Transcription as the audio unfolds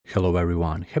Hello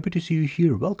everyone, happy to see you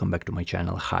here. Welcome back to my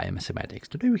channel Hi Mathematics.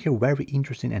 Today we have a very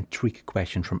interesting and tricky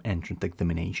question from entrance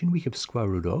examination. We have square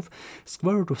root of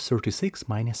 36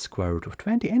 minus square root of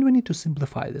 20, and we need to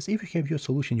simplify this. If you have your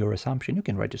solution, your assumption, you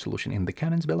can write your solution in the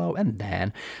comments below, and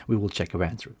then we will check your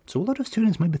answer. So a lot of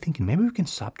students might be thinking, maybe we can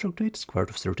subtract it. Square root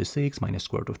of 36 minus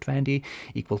square root of 20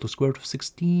 equal to square root of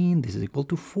 16. This is equal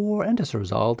to 4, and as a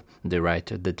result they write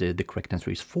that the correct answer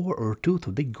is 4 or 2,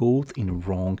 so they go in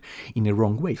a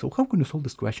wrong way. So how can you solve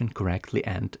this question correctly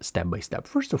and step by step?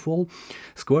 First of all,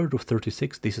 square root of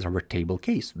 36, this is our table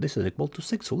case. This is equal to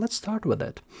 6, so let's start with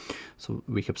it. So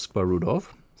we have square root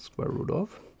of square root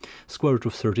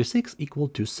of 36 equal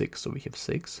to 6. So we have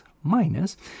 6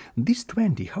 minus this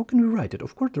 20. How can we write it?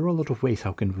 Of course, there are a lot of ways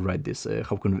how can we write this.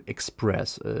 How can we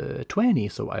express 20?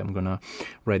 So I'm gonna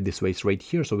write this ways right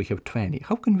here. So we have 20.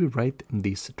 How can we write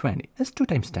this 20? As 2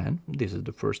 times 10. This is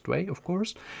the first way, of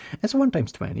course. As 1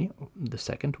 times 20, the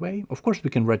second way. Of course, we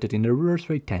can write it in the reverse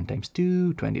way. 10 times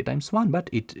 2, 20 times 1,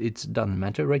 but it doesn't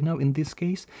matter right now in this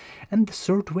case. And the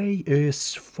third way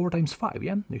is 4 times 5.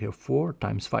 Yeah, we have 4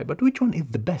 times 5. But which one is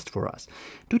the best for us?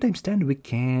 2 times 10, we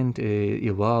can't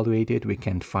evaluate it. We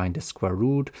can't find the square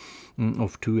root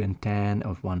of 2 and 10,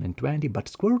 of 1 and 20, but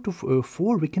square root of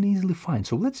 4 we can easily find.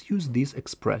 So let's use this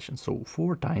expression. So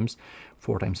 4 times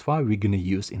 5 we're gonna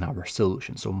use in our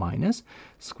solution. So minus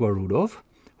square root of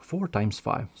 4 times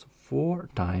 5. So 4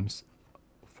 times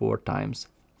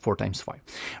 5.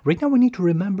 Right now we need to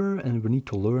remember and we need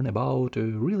to learn about a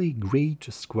really great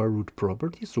square root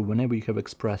property. So whenever you have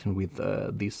expression with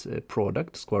this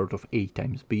product, square root of a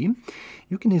times b,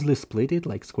 you can easily split it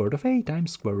like square root of a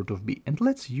times square root of b. And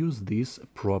let's use this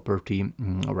property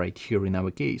right here in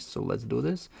our case. So let's do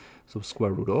this. So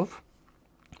square root of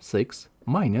 6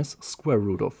 minus square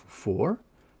root of 4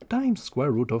 times square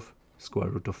root of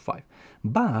 5.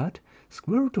 But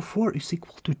square root of 4 is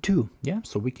equal to 2. Yeah,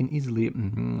 so we can easily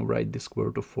write the square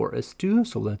root of 4 as 2.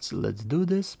 So let's do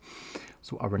this.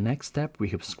 So our next step, we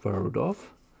have square root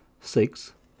of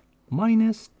 6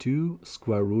 minus 2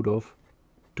 square root of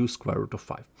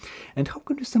 5. And how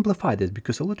can we simplify this?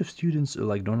 Because a lot of students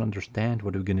don't understand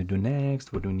what we're going to do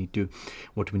next, what we need to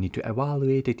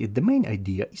evaluate it. The main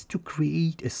idea is to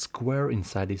create a square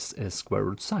inside this square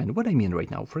root sign. What I mean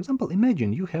right now, for example,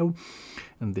 imagine you have,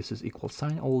 and this is equal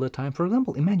sign all the time. For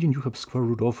example, imagine you have square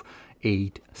root of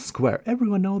 8 square.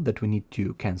 Everyone knows that we need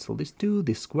to cancel this 2,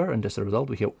 this square, and as a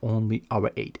result we have only our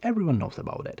 8. Everyone knows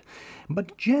about it.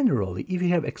 But generally, if you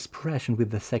have expression with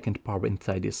the second power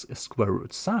inside this square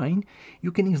root sign,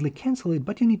 you can easily cancel it,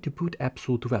 but you need to put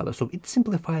absolute value. So it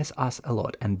simplifies us a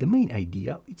lot. And the main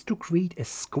idea is to create a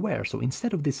square. So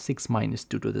instead of this 6 minus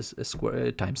 2 to this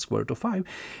square times square root of 5,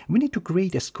 we need to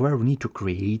create a square. We need to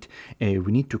create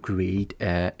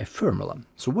a formula.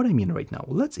 So what I mean right now,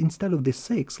 let's, instead of this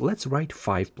 6, let's write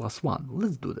 5 plus 1.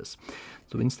 Let's do this.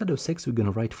 So instead of 6, we're going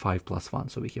to write 5 plus 1.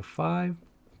 So we have 5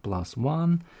 plus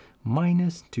 1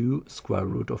 minus 2 square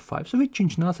root of 5. So we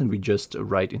change nothing. We just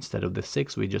write, instead of the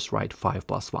 6, we just write 5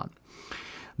 plus 1.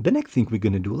 The next thing we're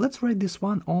going to do, let's write this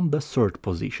one on the third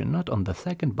position, not on the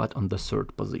second, but on the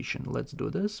third position. Let's do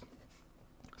this.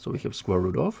 So we have square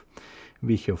root of,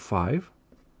 we have 5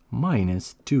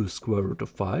 minus 2 square root of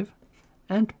 5,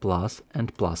 and plus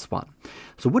 1.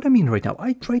 So what I mean right now,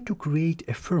 I try to create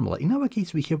a formula. In our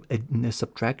case, we have a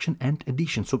subtraction and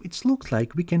addition. So it looks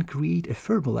like we can create a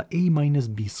formula a minus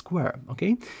b square.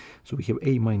 Okay, so we have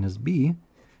a minus b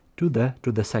to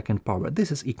the second power.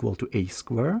 This is equal to a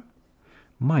square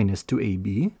minus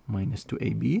 2ab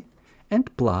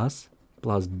and plus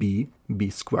b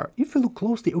square. If you look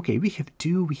closely, okay, we have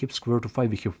 2, we have square root of 5,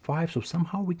 we have 5, so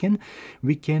somehow we can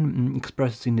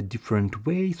express it in a different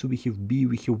way. So we have b,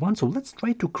 we have 1. So let's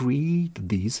try to create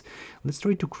this. Let's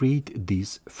try to create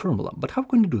this formula. But how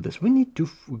can we do this? We need to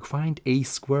find a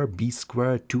square, b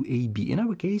square, 2ab. In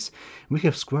our case, we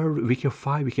have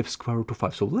 5, we have square root of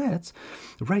 5. So let's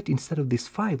write, instead of this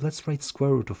 5, let's write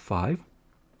square root of 5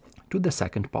 to the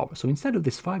second power. So instead of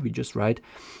this 5, we just write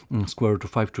square root of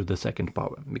 5 to the second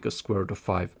power, because square root of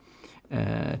 5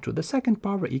 to the second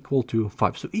power equal to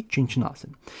 5. So it changed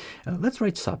nothing. Let's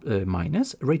write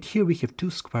minus. Right here we have 2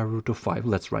 square root of 5.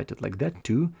 Let's write it like that,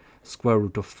 2 square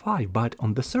root of 5. But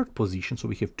on the third position, so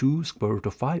we have 2 square root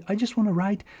of 5. I just want to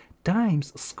write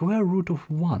times square root of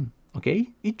 1. Okay,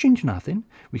 it changed nothing.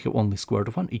 We have only square root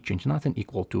of 1. It changed nothing,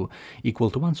 equal to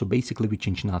 1. So basically we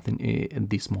change nothing in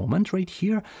this moment right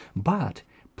here. But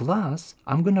plus,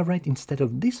 I'm gonna write, instead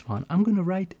of this one, I'm gonna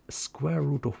write square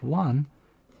root of 1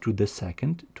 to the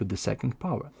second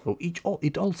power. So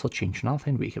it also changed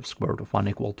nothing. We have square root of 1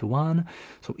 equal to 1,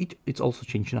 so it's also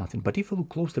changed nothing. But if we look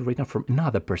closely right now from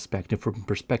another perspective, from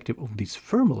perspective of this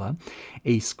formula,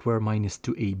 a square minus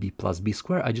 2ab plus b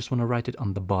square, I just want to write it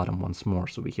on the bottom once more.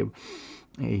 So we have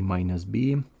a minus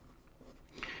b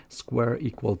square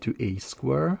equal to a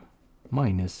square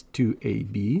minus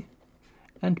 2ab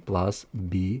and plus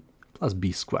b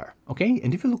square. Okay,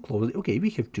 and if you look closely, okay,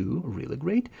 we have two, really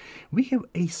great. We have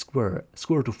a square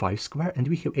root of 5 square, and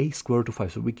we have a square root of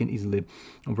 5, so we can easily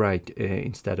write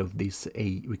instead of this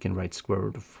a, we can write square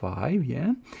root of 5.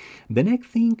 Yeah, the next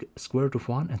thing, square root of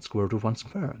 1 and square root of 1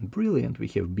 square. Brilliant. We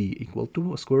have b equal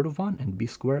to square root of 1 and b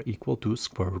square equal to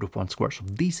square root of 1 square. So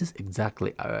this is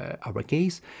exactly our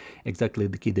case, exactly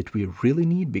the key that we really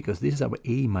need, because this is our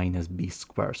a minus b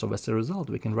square. So as a result,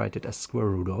 we can write it as square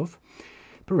root of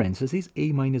parentheses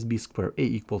a minus b square, a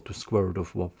equal to square root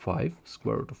of 5,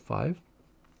 square root of 5,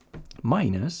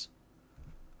 minus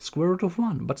square root of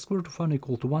 1, but square root of 1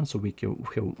 equal to 1, so we can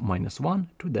have minus 1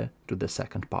 to the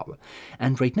second power.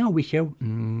 And right now we have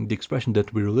the expression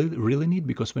that we really need,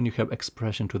 because when you have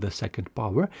expression to the second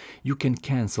power, you can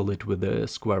cancel it with the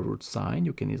square root sign,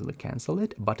 you can easily cancel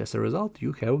it, but as a result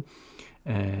you have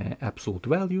absolute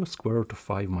value square root of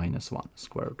 5 minus 1,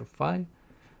 square root of 5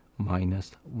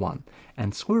 minus 1.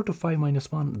 And square root of 5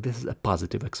 minus 1, this is a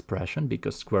positive expression,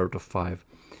 because square root of 5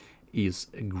 is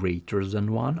greater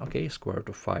than 1. Okay, square root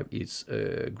of 5 is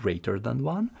greater than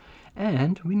 1,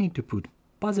 and we need to put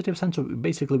positive sign, so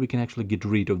basically we can actually get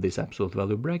rid of this absolute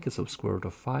value brackets of square root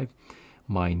of 5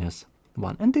 minus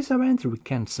 1. And this is our answer. We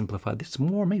can simplify this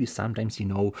more, maybe sometimes, you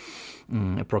know,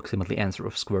 approximately answer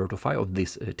of square root of 5 of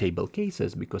these table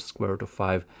cases, because square root of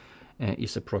 5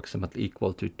 is approximately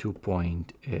equal to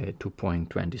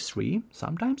 2.23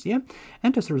 sometimes, yeah.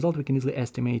 And as a result, we can easily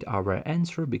estimate our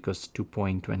answer, because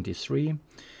 2.23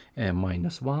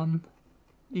 minus 1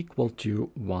 equal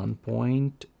to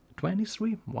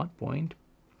 1.23,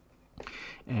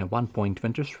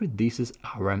 1.23. This is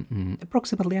our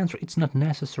approximately answer. It's not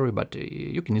necessary, but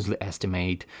you can easily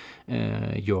estimate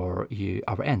our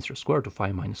answer, square root of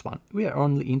 5 minus 1. We are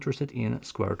only interested in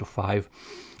square root of 5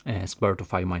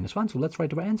 minus 1. So let's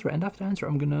write our answer, and after answer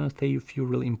I'm gonna say a few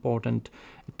really important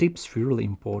tips, few really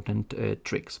important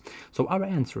tricks. So our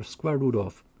answer, square root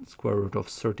of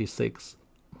 36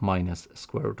 minus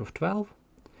square root of 12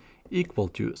 equal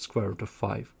to square root of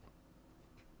 5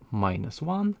 minus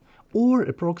 1, or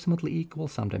approximately equal.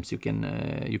 Sometimes you can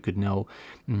you could know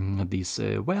this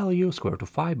value, square root of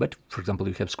 5, but for example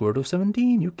you have square root of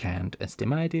 17, you can't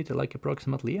estimate it like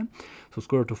approximately, yeah? So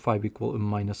square root of 5 equal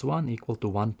minus 1 equal to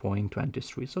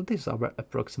 1.23. So this is our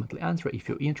approximately answer. If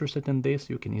you're interested in this,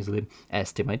 you can easily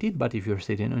estimate it, but if you're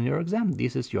sitting on your exam,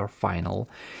 this is your final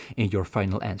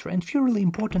answer. And few really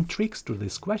important tricks to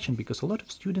this question, because a lot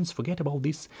of students forget about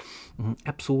this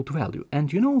absolute value.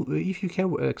 And you know, if you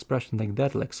have an expression like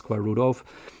that, like square root of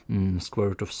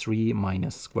 3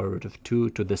 minus square root of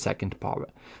 2 to the second power,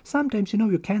 sometimes, you know,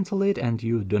 you cancel it and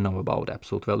you don't know about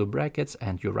absolute value brackets,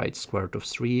 and you write square root of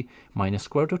 3 minus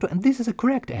square root of 2, and this is a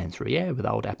correct answer, yeah,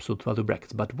 without absolute value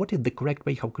brackets. But what is the correct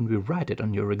way? How can we write it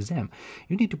on your exam?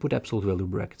 You need to put absolute value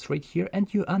brackets right here,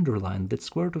 and you underline that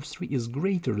square root of 3 is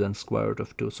greater than square root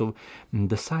of 2, so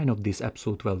the sign of this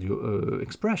absolute value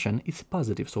expression is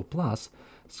positive, so plus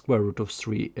square root of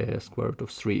 3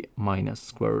 minus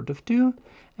square root of 2,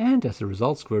 and as a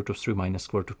result square root of 3 minus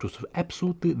square root of 2. So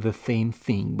absolutely the same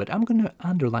thing, but I'm going to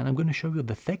underline, I'm going to show you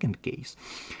the second case.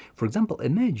 For example,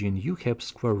 imagine you have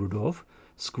square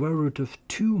root of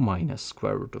 2 minus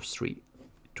square root of 3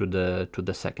 to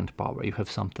the second power. You have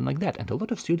something like that, and a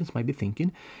lot of students might be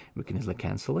thinking we can easily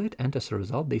cancel it, and as a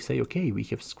result they say, okay, we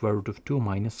have square root of 2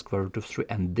 minus square root of 3,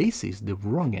 and this is the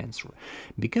wrong answer,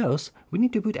 because we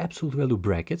need to put absolute value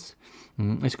brackets.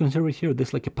 As you can see right here, this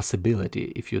is like a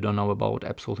possibility. If you don't know about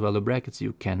absolute value brackets,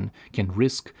 you can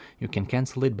risk, you can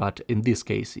cancel it, but in this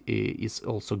case it's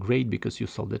also great because you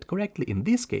solved it correctly. In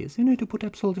this case you need to put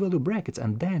absolute value brackets,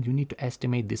 and then you need to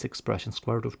estimate this expression,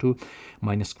 square root of 2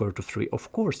 minus square root of 3.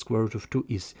 Of course, square root of 2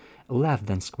 is less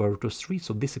than square root of 3,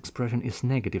 so this expression is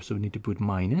negative, so we need to put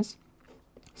minus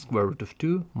square root of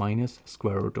 2 minus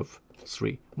square root of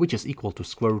 3, which is equal to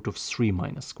square root of 3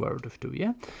 minus square root of 2,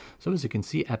 yeah? So as you can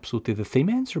see, absolutely the same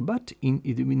answer, but in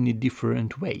a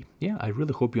different way, yeah? I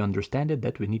really hope you understand it,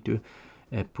 that we need to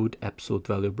put absolute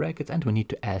value brackets, and we need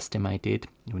to estimate it.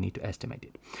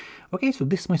 Okay, so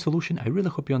this is my solution. I really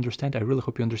hope you understand. I really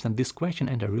hope you understand this question,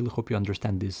 and I really hope you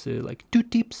understand this like 2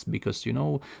 tips, because you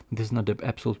know, this is not the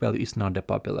absolute value is not a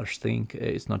popular thing.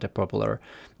 It's not a popular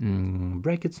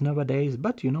brackets nowadays,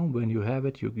 but you know, when you have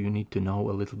it, you need to know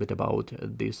a little bit about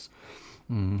this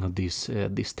these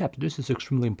steps. This is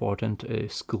extremely important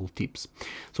school tips.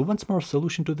 So once more,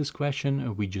 solution to this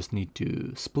question, we just need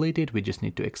to split it, we just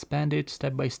need to expand it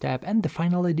step by step, and the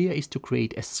final idea is to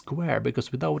create a square,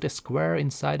 because without a square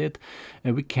inside it,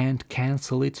 we can't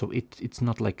cancel it, so it's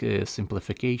not like a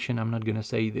simplification. I'm not gonna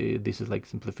say this is like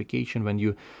simplification when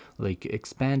you like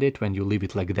expand it, when you leave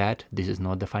it like that. This is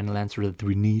not the final answer that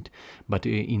we need, but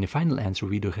in the final answer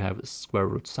we do have a square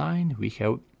root sign, we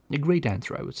have a great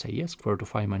answer, I would say. Yes, square root of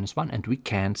 5 minus 1, and we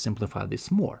can't simplify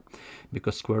this more,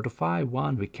 because square root of 5,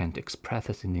 1, we can't express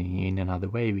it in another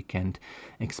way, we can't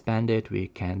expand it, we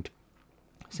can't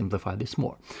simplify this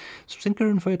more. So thank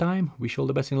you for your time. Wish you all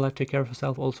the best in life. Take care of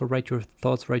yourself. Also write your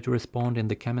thoughts, write your response in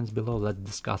the comments below. Let's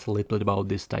discuss a little bit about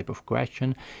this type of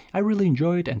question. I really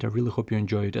enjoyed it, and I really hope you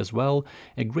enjoy it as well.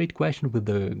 A great question with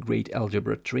the great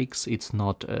algebra tricks. It's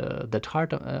not that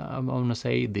hard, I want to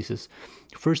say. This is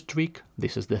first trick,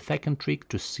 this is the second trick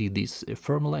to see this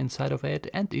formula inside of it,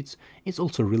 and it's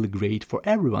also really great for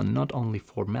everyone, not only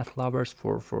for math lovers,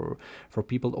 for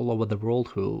people all over the world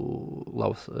who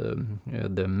love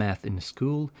the math in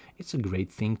school. It's a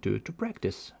great thing to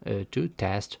practice, to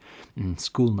test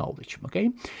school knowledge.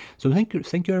 Okay, so thank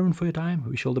you everyone for your time.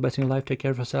 Wish you all the best in your life. Take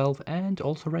care of yourself, and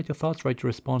also write your thoughts, write your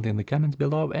response in the comments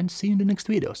below, and see you in the next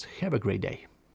videos. Have a great day.